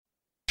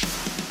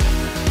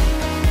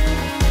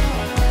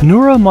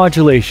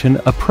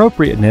Neuromodulation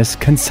Appropriateness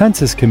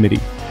Consensus Committee,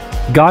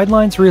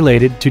 Guidelines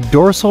Related to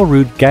Dorsal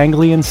Root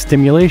Ganglion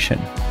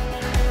Stimulation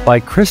by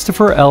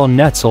Christopher L.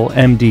 Netzel,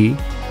 MD,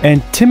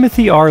 and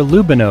Timothy R.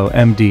 Lubinow,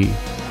 MD,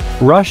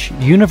 Rush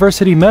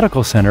University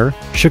Medical Center,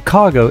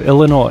 Chicago,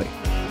 Illinois.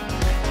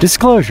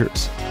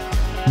 Disclosures: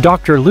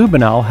 Dr.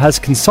 Lubinow has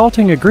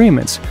consulting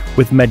agreements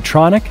with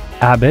Medtronic,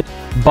 Abbott,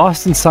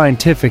 Boston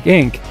Scientific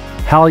Inc.,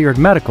 Halyard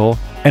Medical,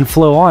 and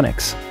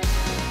Flowonix.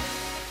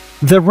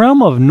 The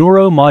realm of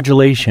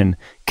neuromodulation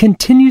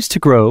continues to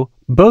grow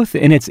both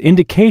in its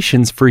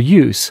indications for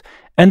use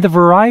and the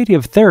variety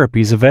of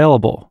therapies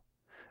available.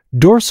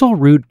 Dorsal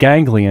root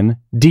ganglion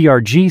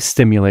 (DRG)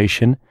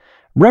 stimulation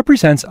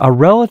represents a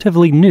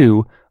relatively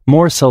new,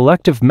 more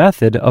selective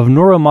method of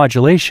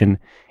neuromodulation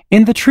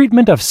in the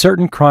treatment of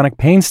certain chronic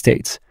pain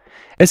states,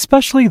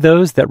 especially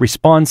those that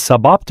respond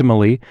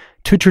suboptimally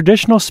to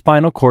traditional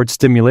spinal cord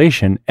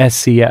stimulation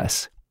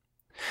 (SCS).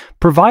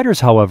 Providers,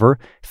 however,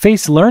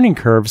 face learning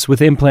curves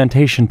with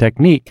implantation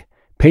technique,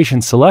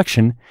 patient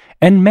selection,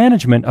 and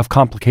management of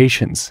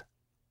complications.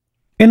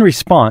 In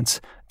response,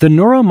 the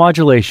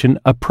Neuromodulation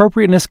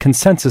Appropriateness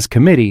Consensus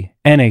Committee,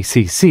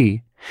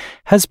 NACC,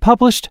 has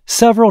published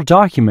several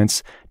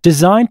documents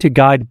designed to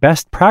guide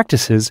best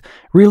practices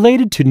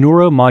related to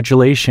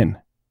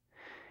neuromodulation.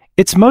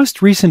 Its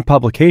most recent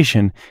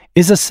publication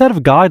is a set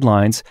of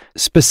guidelines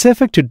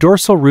specific to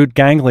dorsal root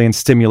ganglion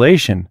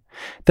stimulation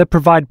that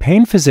provide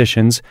pain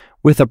physicians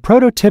with a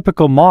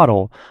prototypical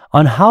model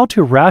on how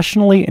to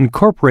rationally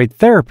incorporate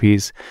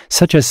therapies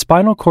such as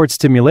spinal cord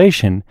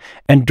stimulation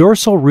and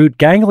dorsal root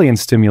ganglion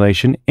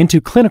stimulation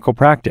into clinical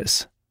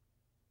practice.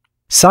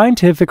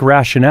 Scientific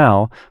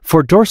rationale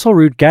for dorsal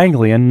root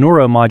ganglion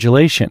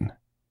neuromodulation.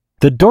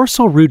 The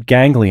dorsal root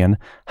ganglion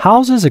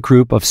houses a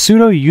group of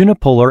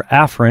pseudo-unipolar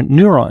afferent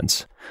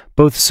neurons,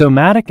 both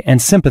somatic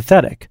and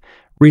sympathetic,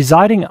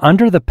 residing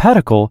under the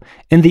pedicle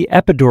in the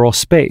epidural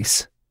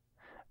space.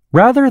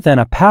 Rather than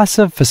a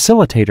passive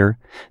facilitator,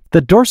 the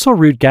dorsal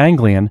root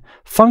ganglion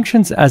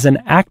functions as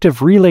an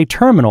active relay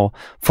terminal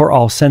for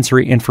all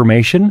sensory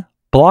information,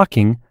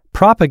 blocking,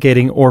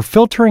 propagating, or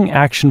filtering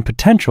action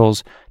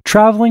potentials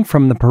traveling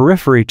from the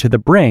periphery to the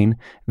brain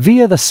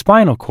via the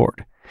spinal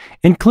cord,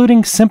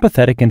 including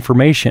sympathetic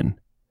information.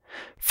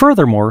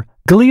 Furthermore,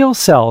 glial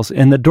cells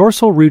in the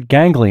dorsal root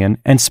ganglion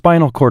and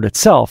spinal cord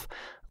itself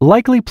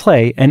likely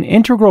play an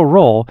integral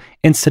role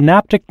in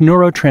synaptic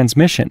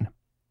neurotransmission.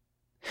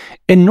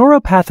 In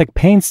neuropathic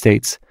pain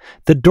states,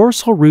 the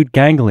dorsal root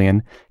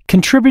ganglion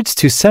contributes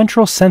to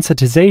central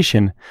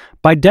sensitization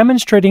by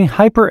demonstrating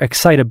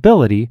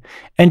hyperexcitability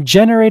and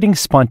generating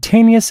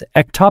spontaneous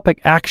ectopic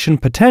action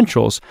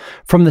potentials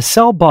from the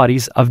cell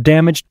bodies of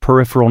damaged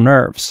peripheral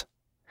nerves.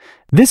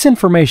 This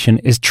information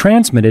is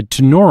transmitted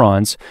to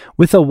neurons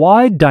with a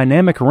wide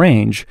dynamic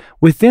range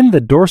within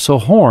the dorsal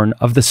horn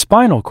of the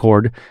spinal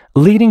cord,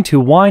 leading to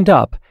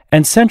wind-up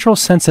and central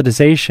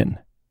sensitization.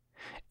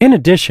 In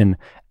addition,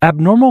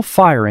 abnormal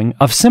firing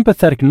of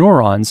sympathetic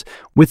neurons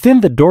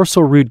within the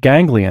dorsal root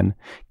ganglion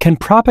can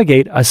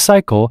propagate a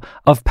cycle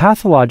of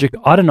pathologic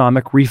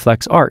autonomic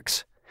reflex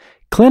arcs,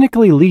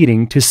 clinically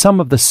leading to some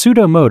of the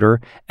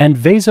pseudomotor and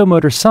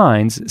vasomotor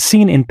signs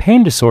seen in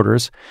pain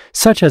disorders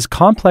such as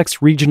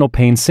complex regional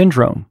pain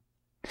syndrome.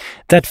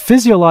 That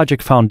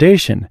physiologic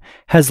foundation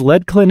has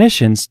led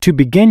clinicians to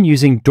begin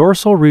using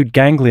dorsal root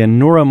ganglion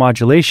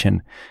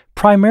neuromodulation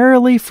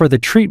primarily for the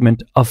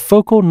treatment of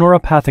focal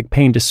neuropathic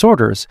pain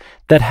disorders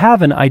that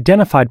have an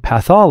identified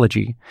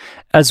pathology,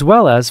 as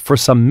well as for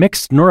some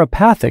mixed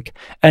neuropathic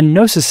and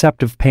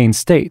nociceptive pain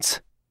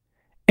states.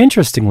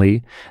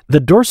 Interestingly,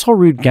 the dorsal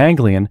root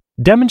ganglion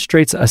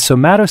demonstrates a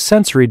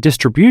somatosensory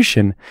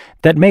distribution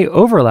that may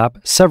overlap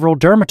several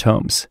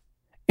dermatomes.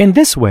 In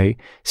this way,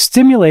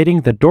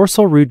 stimulating the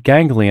dorsal root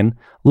ganglion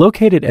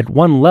located at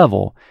one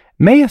level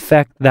may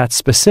affect that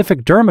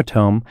specific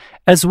dermatome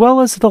as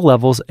well as the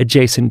levels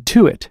adjacent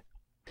to it.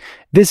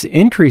 This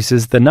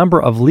increases the number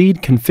of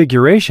lead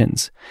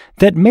configurations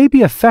that may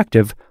be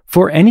effective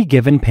for any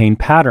given pain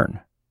pattern.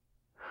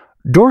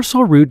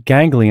 Dorsal root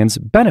ganglion's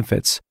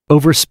benefits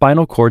over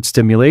spinal cord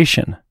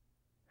stimulation.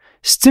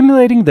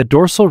 Stimulating the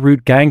dorsal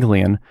root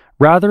ganglion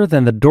rather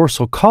than the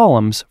dorsal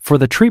columns for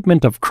the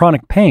treatment of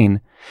chronic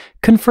pain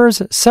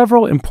confers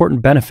several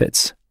important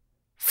benefits.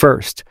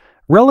 First,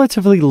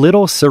 relatively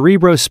little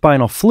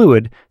cerebrospinal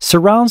fluid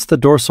surrounds the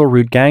dorsal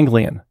root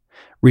ganglion,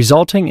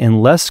 resulting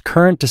in less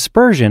current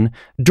dispersion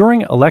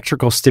during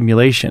electrical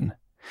stimulation.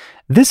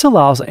 This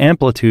allows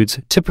amplitudes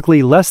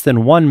typically less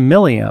than 1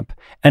 milliamp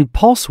and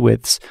pulse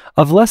widths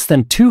of less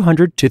than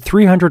 200 to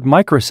 300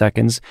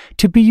 microseconds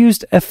to be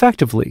used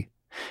effectively,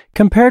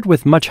 compared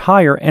with much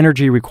higher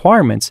energy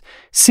requirements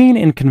seen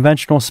in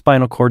conventional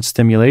spinal cord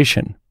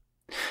stimulation,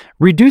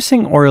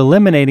 reducing or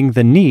eliminating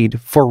the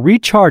need for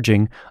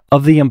recharging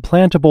of the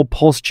implantable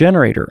pulse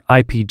generator,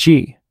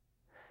 IPG.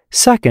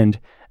 Second,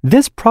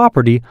 this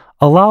property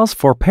allows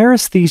for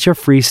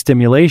paresthesia-free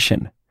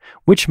stimulation,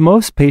 which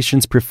most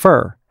patients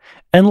prefer,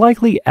 and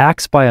likely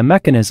acts by a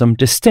mechanism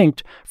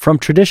distinct from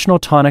traditional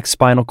tonic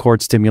spinal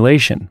cord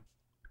stimulation.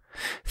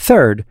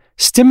 Third,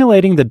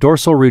 stimulating the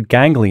dorsal root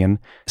ganglion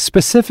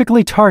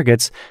specifically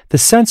targets the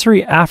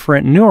sensory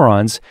afferent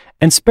neurons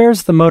and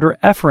spares the motor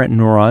efferent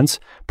neurons,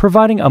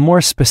 providing a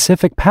more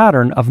specific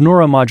pattern of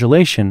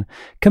neuromodulation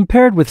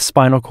compared with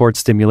spinal cord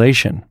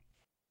stimulation.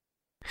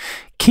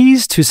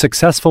 Keys to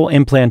successful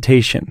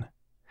implantation.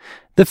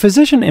 The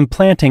physician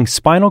implanting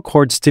spinal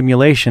cord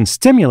stimulation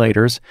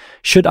stimulators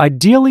should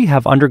ideally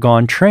have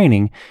undergone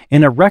training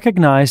in a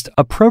recognized,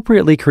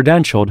 appropriately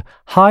credentialed,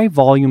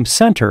 high-volume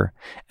center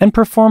and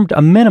performed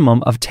a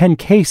minimum of 10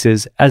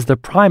 cases as the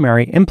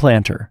primary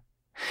implanter.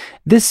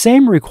 This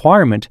same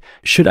requirement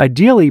should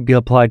ideally be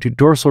applied to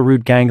dorsal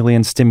root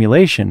ganglion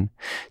stimulation,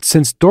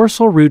 since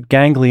dorsal root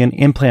ganglion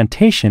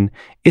implantation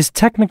is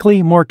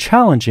technically more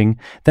challenging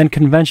than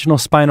conventional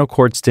spinal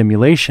cord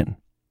stimulation.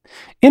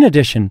 In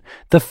addition,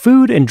 the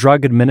Food and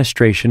Drug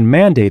Administration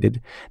mandated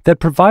that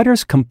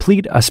providers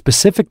complete a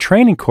specific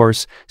training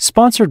course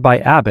sponsored by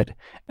Abbott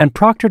and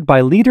proctored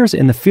by leaders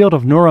in the field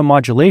of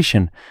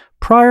neuromodulation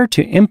prior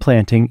to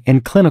implanting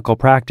in clinical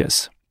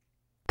practice.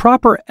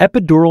 Proper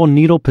epidural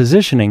needle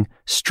positioning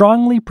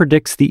strongly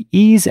predicts the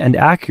ease and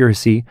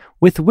accuracy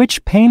with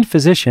which pain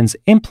physicians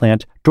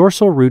implant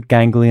dorsal root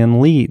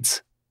ganglion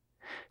leads.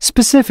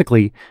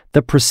 Specifically,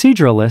 the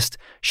proceduralist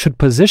should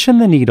position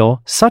the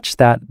needle such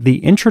that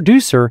the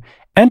introducer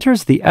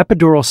enters the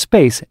epidural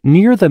space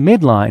near the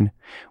midline,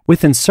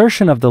 with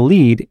insertion of the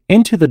lead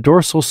into the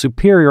dorsal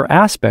superior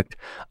aspect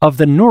of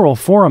the neural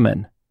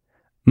foramen.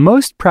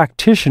 Most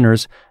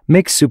practitioners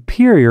make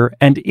superior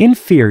and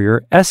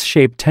inferior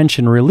S-shaped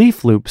tension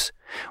relief loops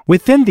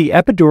within the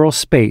epidural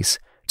space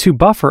to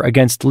buffer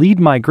against lead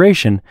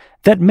migration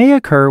that may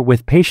occur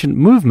with patient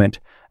movement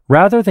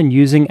rather than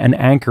using an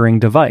anchoring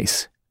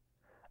device.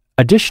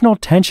 Additional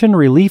tension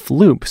relief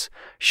loops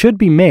should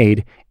be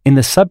made in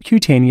the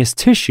subcutaneous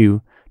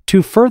tissue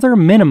to further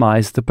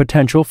minimize the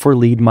potential for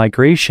lead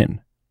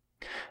migration.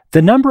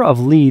 The number of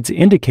leads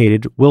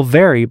indicated will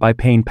vary by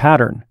pain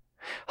pattern.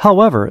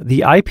 However, the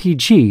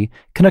IPG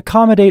can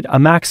accommodate a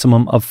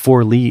maximum of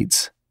 4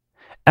 leads.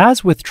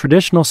 As with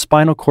traditional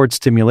spinal cord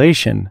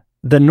stimulation,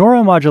 the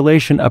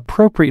Neuromodulation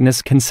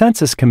Appropriateness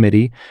Consensus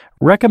Committee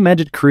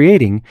recommended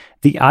creating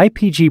the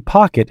IPG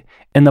pocket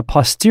in the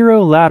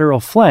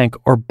posterolateral flank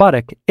or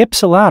buttock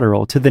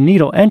ipsilateral to the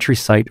needle entry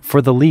site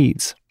for the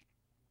leads.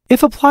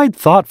 If applied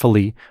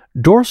thoughtfully,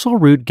 dorsal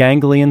root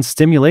ganglion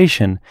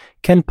stimulation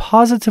can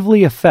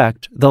positively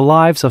affect the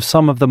lives of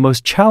some of the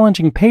most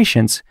challenging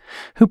patients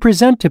who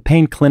present to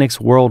pain clinics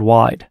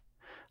worldwide.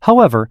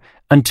 However,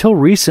 until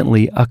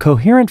recently, a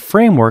coherent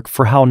framework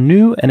for how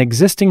new and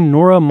existing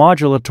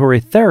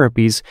neuromodulatory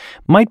therapies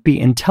might be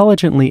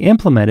intelligently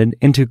implemented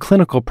into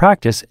clinical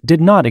practice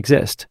did not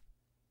exist.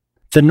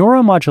 The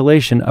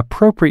Neuromodulation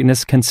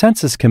Appropriateness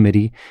Consensus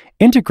Committee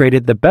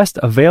integrated the best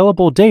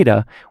available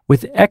data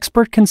with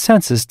expert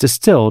consensus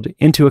distilled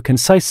into a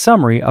concise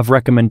summary of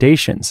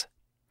recommendations.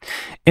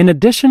 In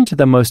addition to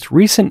the most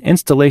recent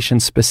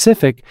installation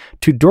specific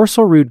to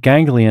dorsal root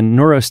ganglion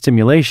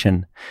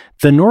neurostimulation,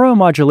 the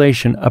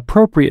Neuromodulation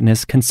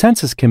Appropriateness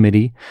Consensus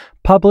Committee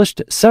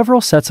published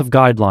several sets of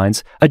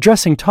guidelines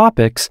addressing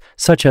topics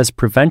such as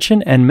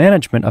prevention and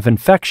management of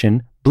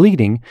infection,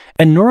 bleeding,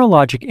 and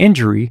neurologic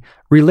injury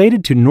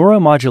related to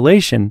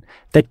neuromodulation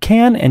that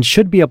can and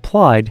should be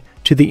applied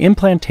to the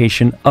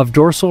implantation of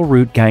dorsal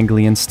root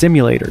ganglion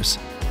stimulators.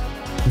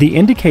 The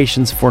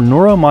indications for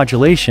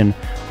neuromodulation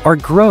are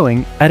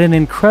growing at an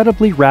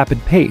incredibly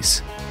rapid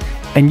pace,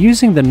 and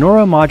using the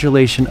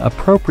Neuromodulation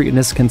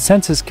Appropriateness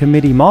Consensus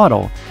Committee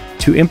model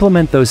to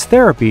implement those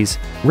therapies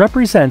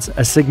represents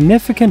a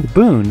significant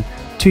boon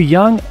to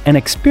young and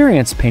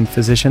experienced pain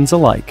physicians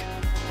alike.